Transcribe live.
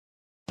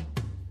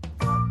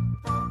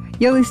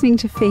You're listening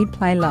to Feed,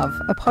 Play, Love,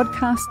 a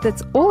podcast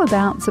that's all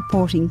about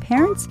supporting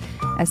parents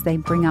as they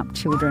bring up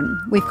children.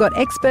 We've got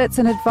experts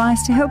and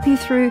advice to help you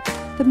through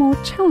the more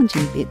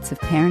challenging bits of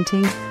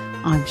parenting.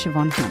 I'm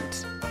Siobhan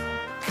Hunt.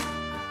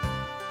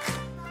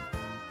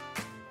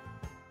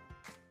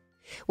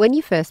 When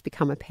you first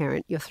become a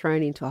parent, you're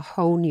thrown into a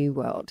whole new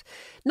world.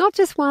 Not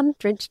just one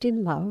drenched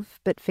in love,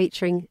 but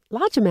featuring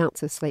large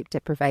amounts of sleep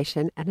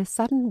deprivation and a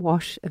sudden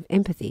wash of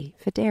empathy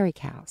for dairy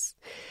cows.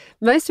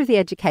 Most of the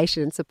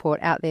education and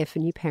support out there for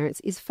new parents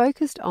is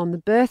focused on the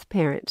birth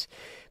parent.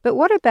 But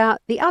what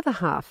about the other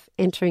half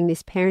entering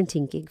this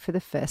parenting gig for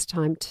the first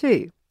time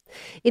too?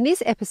 In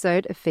this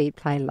episode of Feed,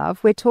 Play,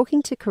 Love, we're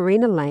talking to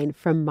Karina Lane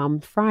from Mum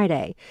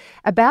Friday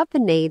about the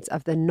needs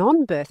of the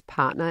non-birth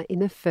partner in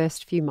the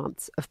first few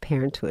months of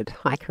parenthood.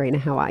 Hi, Karina.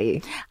 How are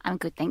you? I'm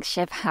good, thanks,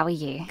 Chev. How are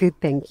you? Good,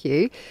 thank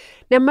you.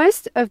 Now,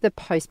 most of the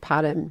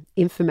postpartum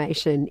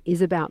information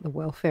is about the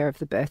welfare of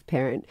the birth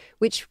parent,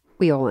 which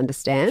we all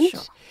understand.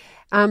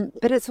 Sure.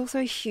 But it's also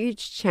a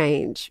huge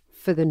change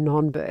for the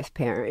non-birth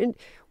parent.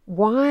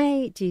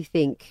 Why do you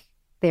think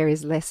there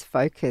is less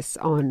focus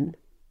on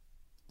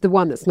the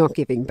one that's not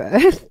giving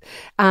birth,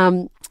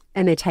 and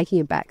they're taking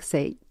a back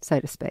seat, so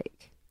to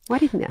speak? Why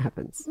do you think that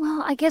happens?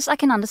 Well, I guess I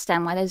can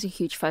understand why there's a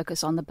huge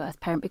focus on the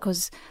birth parent,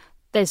 because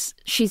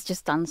she's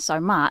just done so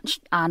much,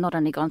 not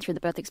only gone through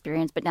the birth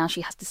experience, but now she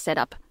has to set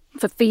up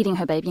for feeding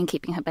her baby and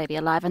keeping her baby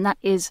alive. And that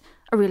is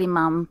a really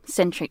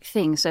mum-centric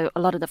thing. So a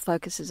lot of the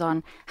focus is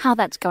on how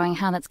that's going,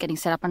 how that's getting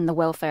set up, and the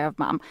welfare of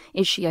mum.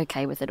 Is she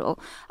okay with it all?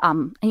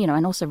 And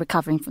also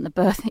recovering from the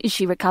birth. Is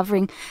she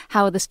recovering?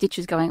 How are the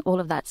stitches going? All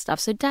of that stuff.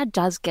 So dad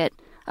does get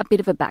a bit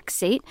of a back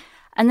seat.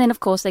 And then, of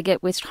course, they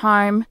get whisked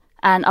home.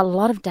 And a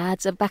lot of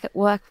dads are back at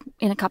work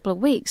in a couple of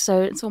weeks.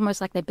 So it's almost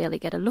like they barely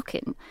get a look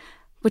in,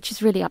 which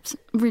is really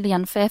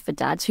unfair for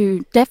dads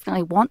who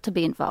definitely want to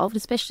be involved,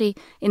 especially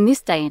in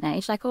this day and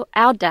age. Like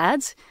our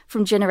dads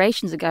from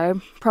generations ago,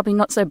 probably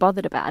not so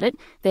bothered about it.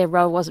 Their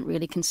role wasn't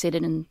really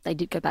considered and they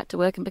did go back to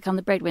work and become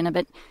the breadwinner.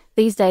 But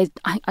these days,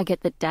 I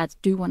get that dads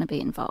do want to be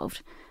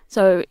involved.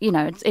 So,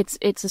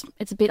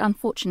 it's a bit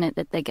unfortunate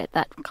that they get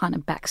that kind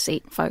of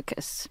backseat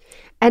focus.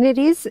 And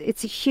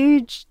it's a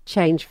huge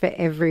change for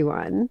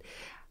everyone.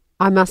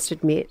 I must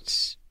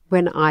admit,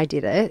 when I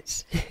did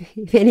it,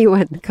 if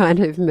anyone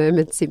kind of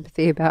murmured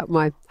sympathy about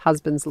my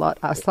husband's lot,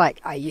 I was like,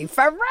 are you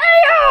for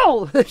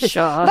real?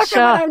 Sure, Look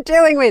at what I'm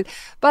dealing with.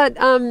 But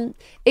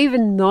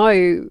even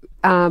though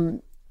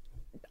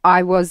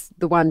I was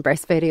the one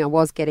breastfeeding, I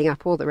was getting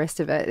up, all the rest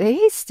of it,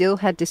 he still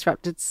had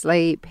disrupted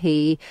sleep.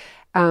 He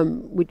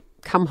would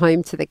come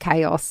home to the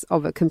chaos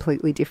of a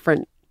completely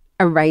different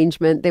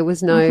arrangement. There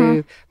was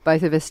no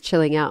both of us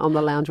chilling out on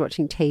the lounge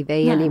watching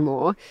TV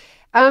anymore.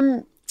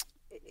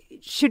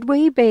 Should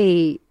we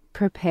be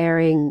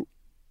preparing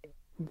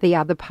the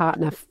other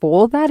partner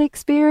for that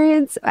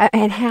experience?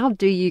 And how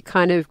do you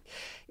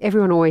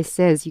everyone always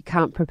says you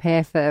can't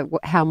prepare for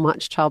how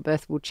much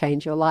childbirth will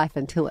change your life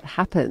until it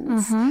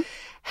happens.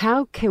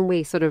 How can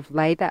we sort of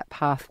lay that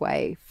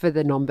pathway for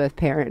the non-birth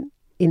parent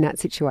in that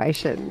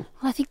situation?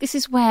 Well, I think this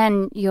is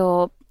when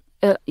your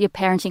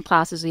parenting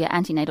classes or your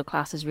antenatal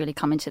classes really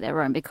come into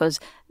their own, because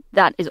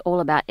that is all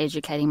about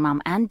educating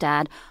mum and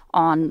dad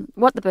on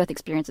what the birth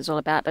experience is all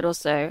about, but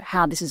also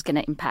how this is going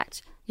to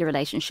impact your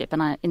relationship.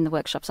 And in the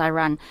workshops I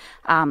run,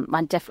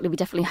 we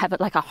definitely have it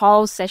like a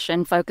whole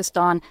session focused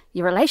on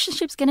your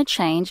relationship's going to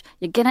change.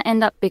 You're going to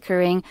end up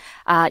bickering.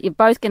 You're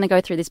both going to go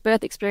through this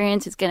birth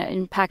experience. It's going to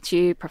impact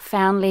you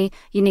profoundly.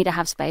 You need to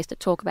have space to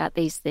talk about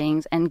these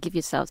things and give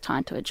yourselves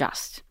time to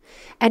adjust.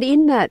 And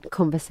in that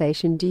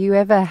conversation, do you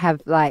ever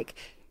have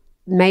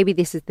maybe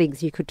this is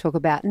things you could talk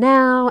about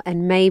now,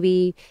 and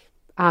maybe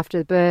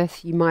after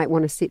birth you might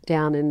want to sit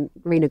down and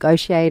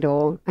renegotiate?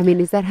 Or,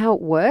 is that how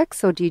it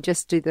works? Or do you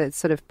just do the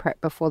sort of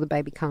prep before the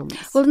baby comes?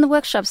 Well, in the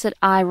workshops that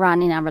I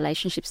run in our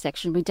relationship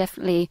section, we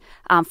definitely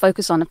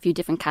focus on a few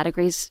different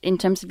categories in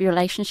terms of your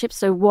relationship.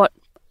 So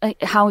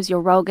how is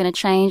your role going to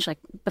change? Like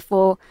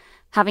before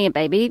having a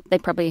baby, they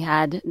probably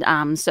had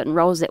certain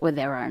roles that were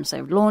their own.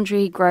 So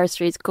laundry,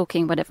 groceries,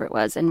 cooking, whatever it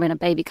was. And when a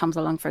baby comes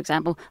along, for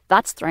example,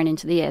 that's thrown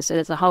into the air. So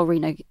there's a whole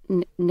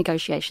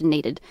negotiation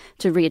needed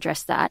to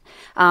readdress that.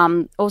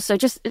 Also,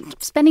 just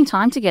spending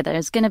time together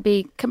is going to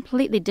be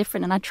completely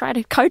different. And I try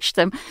to coach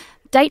them.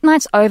 Date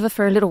night's over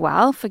for a little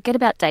while. Forget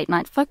about date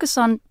night. Focus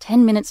on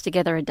 10 minutes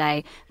together a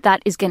day.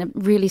 That is going to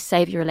really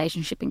save your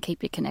relationship and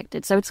keep you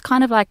connected. So it's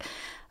kind of like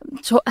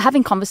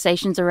having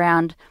conversations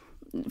around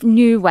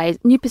new ways,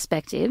 new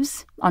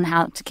perspectives on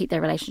how to keep their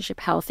relationship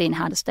healthy and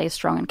how to stay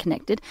strong and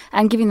connected,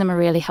 and giving them a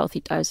really healthy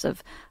dose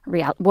of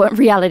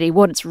reality,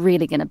 what it's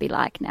really going to be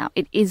like now.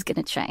 It is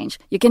going to change.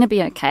 You're going to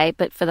be okay,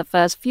 but for the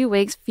first few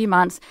weeks, few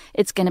months,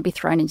 it's going to be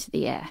thrown into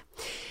the air.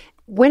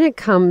 When it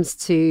comes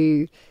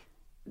to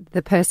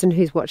the person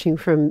who's watching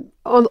from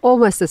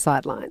almost the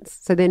sidelines,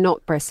 so they're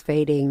not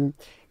breastfeeding,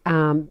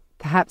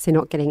 perhaps they're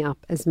not getting up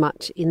as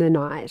much in the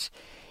night,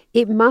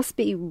 it must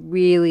be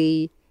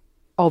really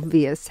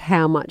obvious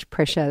how much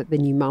pressure the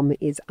new mum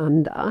is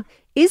under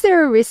Is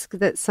there a risk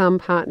that some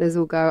partners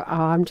will go,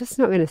 oh, I'm just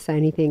not going to say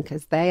anything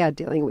because they are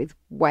dealing with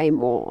way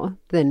more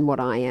than what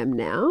I am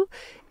now,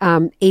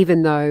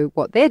 even though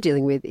what they're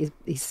dealing with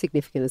is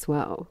significant as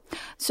well?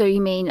 So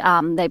you mean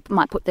they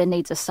might put their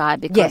needs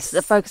aside because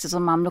the focus is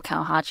on mum, look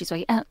how hard she's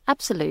working.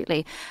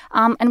 Absolutely.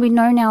 And we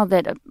know now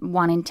that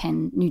 1 in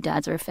 10 new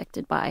dads are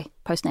affected by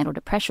postnatal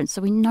depression.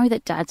 So we know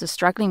that dads are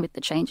struggling with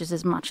the changes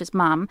as much as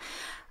mum.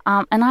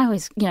 And I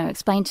always,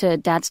 explain to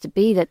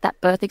dads-to-be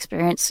that birth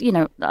experience,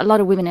 a lot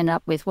of women end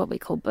up with what we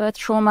call birth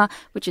trauma,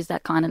 which is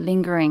that kind of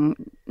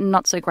lingering,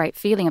 not so great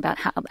feeling about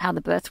how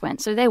the birth went.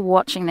 So they're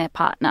watching their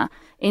partner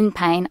in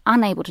pain,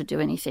 unable to do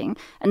anything,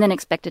 and then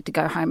expected to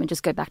go home and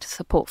just go back to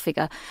support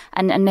figure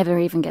and never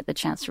even get the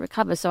chance to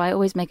recover. So I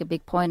always make a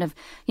big point of,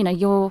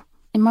 your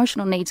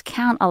emotional needs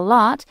count a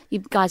lot. You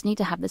guys need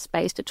to have the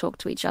space to talk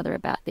to each other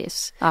about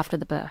this after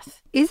the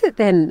birth. Is it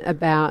then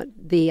about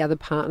the other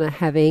partner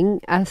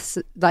having us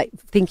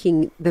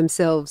thinking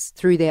themselves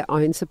through their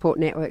own support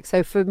network?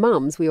 So for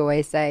mums, we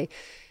always say,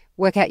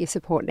 work out your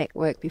support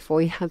network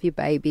before you have your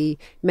baby.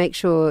 Make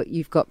sure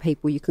you've got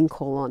people you can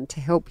call on to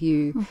help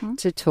you,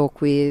 to talk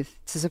with,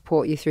 to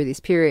support you through this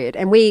period.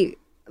 And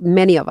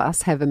many of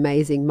us have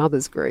amazing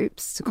mothers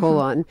groups to call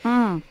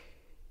on.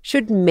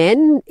 Should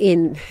men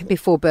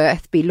before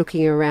birth be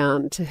looking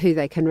around to who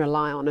they can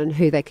rely on and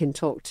who they can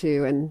talk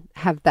to and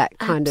have that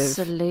kind of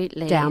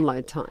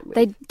download time with?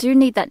 They do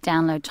need that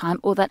download time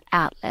or that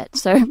outlet.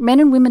 So men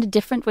and women are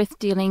different with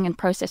dealing and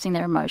processing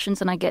their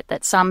emotions, and I get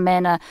that some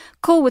men are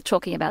cool with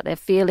talking about their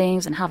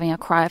feelings and having a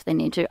cry if they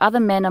need to.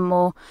 Other men are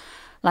more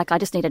like, I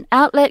just need an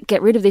outlet,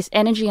 get rid of this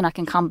energy and I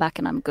can come back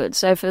and I'm good.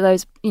 So for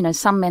those,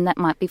 some men that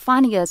might be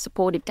finding a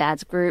supportive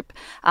dads group,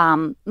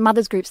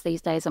 mothers groups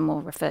these days are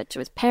more referred to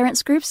as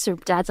parents groups. So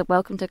dads are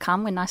welcome to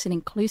come. We're nice and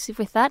inclusive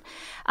with that.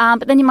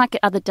 But then you might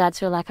get other dads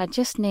who are like, I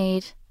just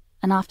need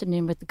an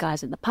afternoon with the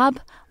guys at the pub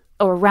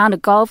or a round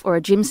of golf or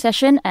a gym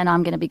session and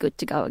I'm going to be good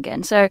to go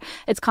again. So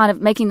it's kind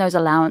of making those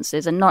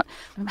allowances and not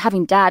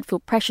having dad feel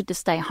pressured to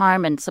stay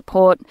home and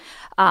support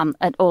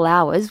at all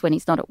hours when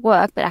he's not at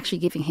work, but actually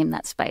giving him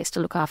that space to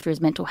look after his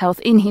mental health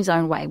in his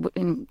own way,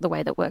 in the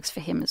way that works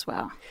for him as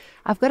well.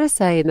 I've got to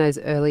say, in those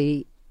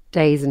early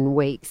days and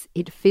weeks,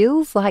 it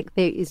feels like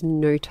there is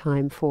no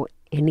time for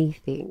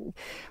anything.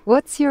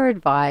 What's your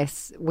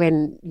advice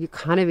when you're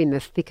kind of in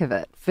the thick of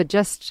it for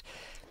just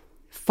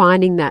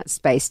finding that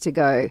space to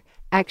go,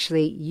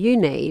 actually, you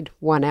need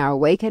 1 hour a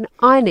week and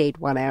I need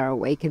 1 hour a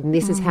week and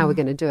this is how we're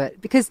going to do it?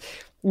 Because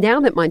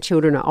now that my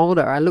children are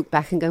older, I look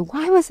back and go,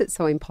 why was it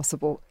so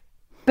impossible?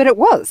 But it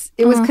was.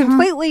 It was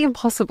completely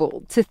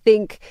impossible to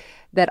think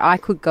that I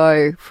could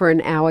go for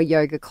an hour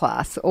yoga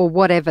class or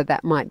whatever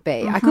that might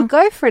be. I could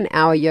go for an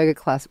hour yoga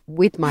class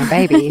with my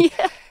baby.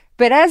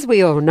 But as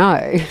we all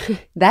know,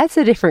 that's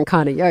a different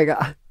kind of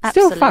yoga.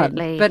 Still fun,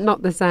 but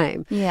not the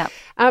same. Yeah.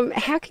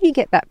 How can you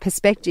get that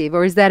perspective?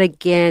 Or is that,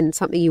 again,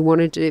 something you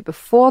want to do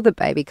before the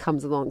baby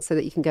comes along so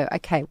that you can go,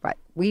 okay, right,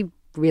 we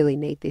really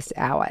need this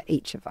hour,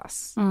 each of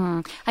us?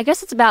 I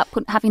guess it's about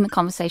having the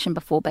conversation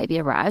before baby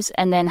arrives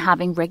and then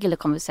having regular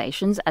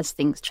conversations as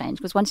things change.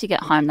 Because once you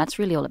get home, that's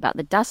really all about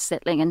the dust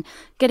settling, and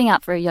getting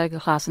up for a yoga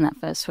class in that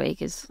first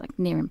week is like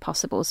near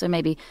impossible. So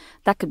maybe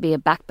that could be a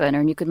back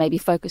burner and you could maybe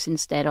focus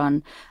instead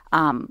on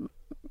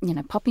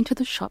popping to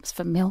the shops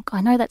for milk.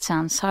 I know that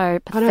sounds so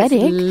pathetic.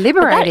 It's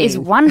liberating. But that is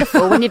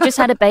wonderful when you've just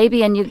had a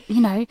baby and you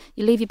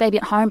leave your baby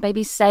at home,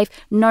 baby's safe,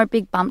 no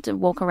big bump to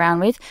walk around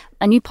with,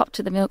 and you pop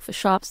to the milk for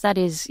shops. That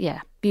is,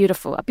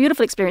 beautiful, a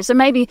beautiful experience. So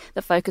maybe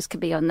the focus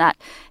could be on that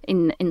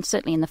in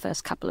certainly in the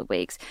first couple of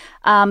weeks.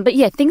 But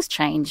things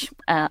change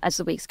as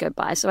the weeks go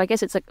by. So I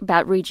guess it's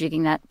about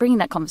rejigging that, bringing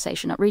that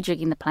conversation up,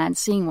 rejigging the plan,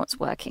 seeing what's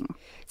working.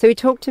 So we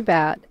talked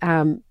about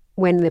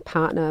when the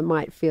partner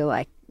might feel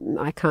like,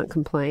 I can't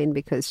complain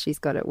because she's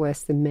got it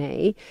worse than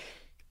me.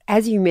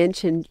 As you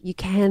mentioned, you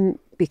can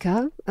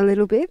bicker a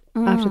little bit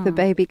after the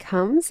baby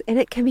comes, and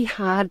it can be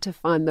hard to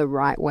find the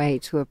right way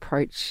to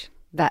approach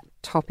that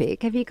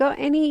topic. Have you got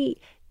any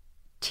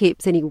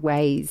tips, any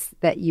ways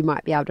that you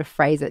might be able to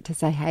phrase it to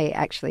say, hey,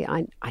 actually,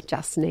 I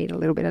just need a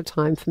little bit of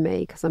time for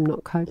me because I'm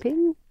not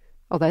coping?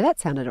 Although that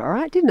sounded all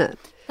right, didn't it?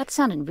 That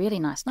sounded really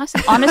nice. Nice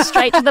and honest,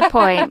 straight to the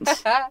point.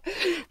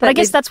 But I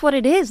guess that's what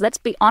it is. Let's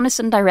be honest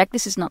and direct.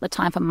 This is not the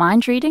time for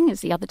mind reading. Is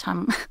the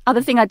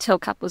other thing I tell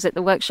couples at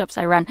the workshops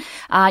I run.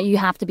 You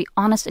have to be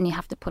honest and you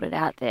have to put it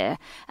out there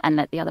and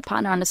let the other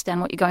partner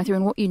understand what you're going through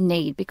and what you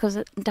need, because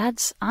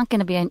dads aren't going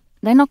to be...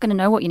 They're not going to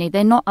know what you need.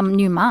 They're not a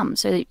new mum.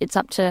 So it's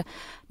up to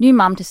new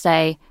mum to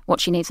say what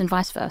she needs and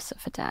vice versa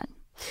for dad.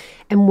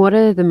 And what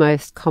are the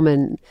most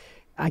common,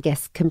 I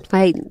guess,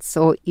 complaints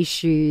or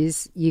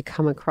issues you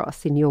come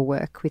across in your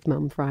work with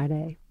Mum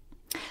Friday?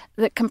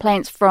 The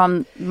complaints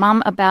from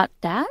mum about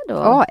dad?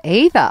 Or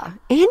either.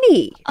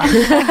 Any.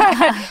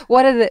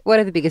 What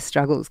are the biggest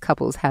struggles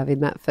couples have in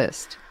that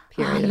first period?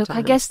 period of time?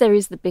 I guess there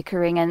is the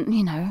bickering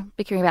and,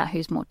 bickering about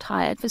who's more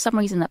tired. For some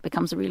reason, that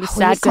becomes a really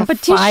sad used to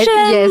competition.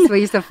 Yes, we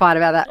used to fight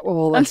about that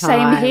all the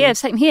time.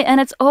 Same here.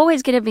 And it's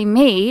always going to be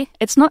me.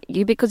 It's not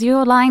you because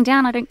you're lying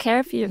down. I don't care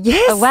if you're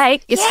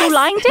awake. You're still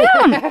lying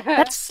down.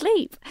 That's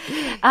sleep.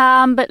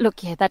 But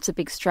look, that's a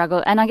big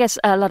struggle. And I guess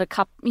a lot of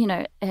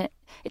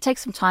it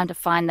takes some time to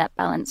find that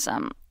balance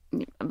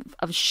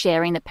of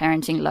sharing the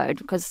parenting load,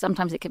 because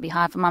sometimes it can be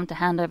hard for mum to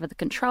hand over the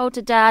control to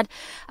dad.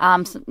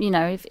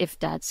 If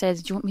dad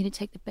says, do you want me to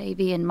take the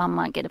baby, and mum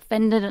might get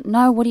offended.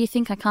 No, what do you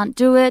think? I can't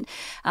do it.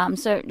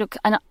 So look,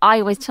 and I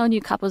always tell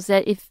new couples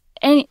that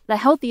the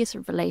healthiest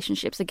of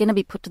relationships are going to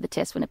be put to the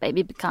test when a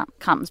baby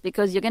comes,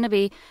 because you're going to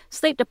be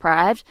sleep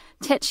deprived,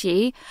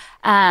 tetchy,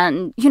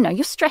 and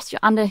you're stressed. You're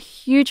under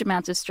huge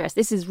amounts of stress.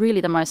 This is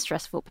really the most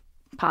stressful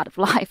part of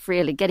life,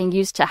 really, getting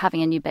used to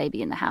having a new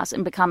baby in the house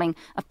and becoming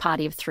a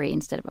party of 3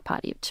 instead of a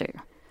party of 2.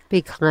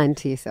 Be kind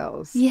to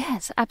yourselves.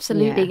 Yes,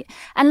 absolutely. Yeah.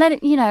 And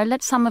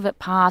let some of it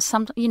pass.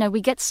 We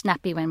get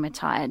snappy when we're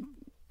tired.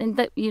 And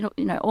that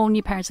all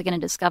new parents are going to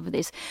discover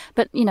this.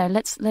 But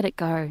let's let it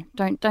go.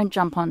 Don't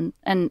jump on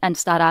and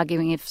start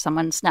arguing if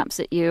someone snaps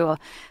at you. Or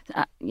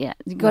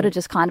you've got to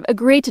just kind of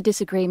agree to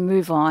disagree,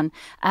 move on.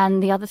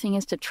 And the other thing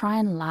is to try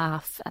and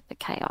laugh at the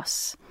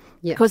chaos.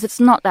 Yes. Because it's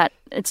not that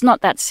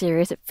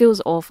serious. It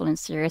feels awful and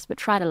serious, but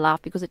try to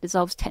laugh because it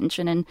dissolves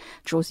tension and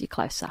draws you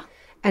closer.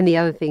 And the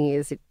other thing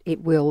is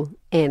it will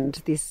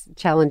end this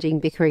challenging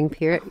bickering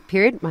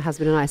period. My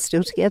husband and I are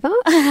still together.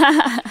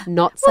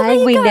 Not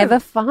saying we never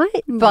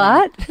fight,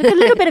 but... a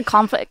little bit of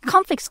conflict.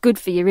 Conflict's good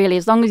for you, really,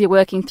 as long as you're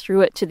working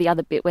through it to the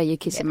other bit where you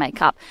kiss and make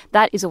up.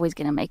 That is always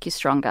going to make you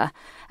stronger,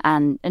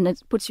 and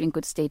it puts you in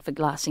good stead for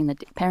glassing the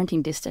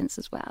parenting distance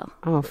as well.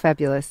 Oh,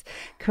 fabulous.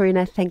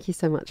 Karina, thank you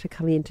so much for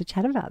coming in to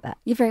chat about that.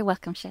 You're very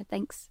welcome, Shed.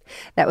 Thanks.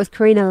 That was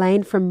Karina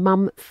Lane from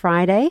Mum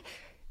Friday.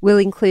 We'll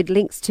include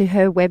links to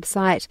her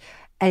website...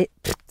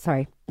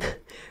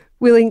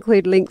 We'll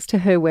include links to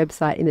her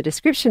website in the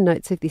description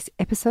notes of this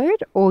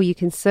episode, or you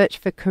can search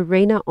for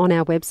Karina on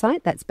our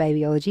website, that's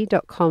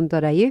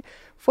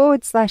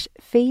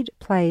babyology.com.au/feed,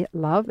 play,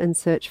 love, and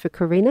search for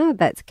Karina,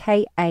 that's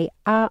Karina.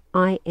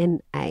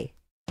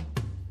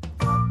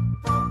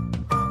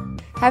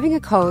 Having a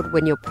cold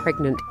when you're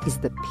pregnant is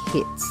the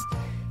pits.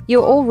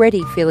 You're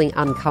already feeling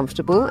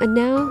uncomfortable and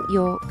now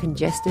you're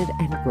congested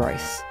and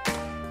gross.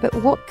 But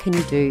what can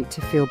you do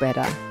to feel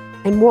better?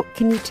 And what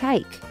can you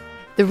take?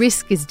 The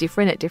risk is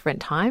different at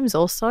different times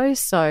also.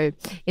 So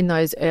in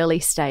those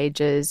early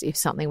stages, if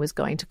something was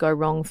going to go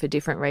wrong for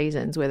different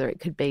reasons, whether it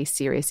could be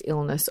serious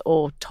illness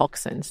or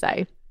toxins,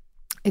 say,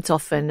 it's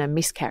often a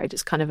miscarriage.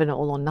 It's kind of an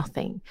all or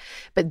nothing.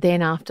 But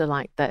then after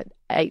like that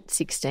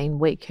 8-16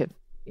 week of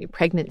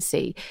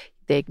pregnancy,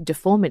 their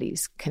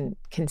deformities can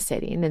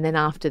set in, and then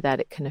after that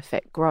it can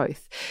affect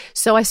growth.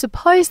 So I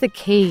suppose the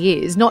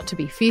key is not to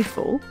be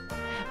fearful,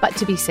 but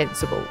to be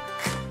sensible.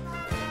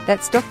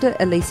 That's Dr.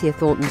 Alicia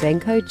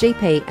Thornton-Benko,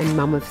 GP and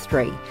mum of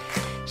 3.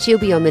 She'll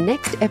be on the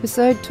next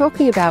episode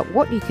talking about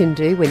what you can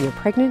do when you're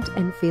pregnant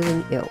and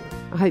feeling ill.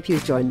 I hope you'll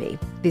join me.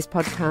 This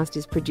podcast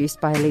is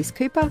produced by Elise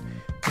Cooper.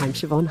 I'm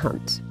Siobhan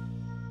Hunt.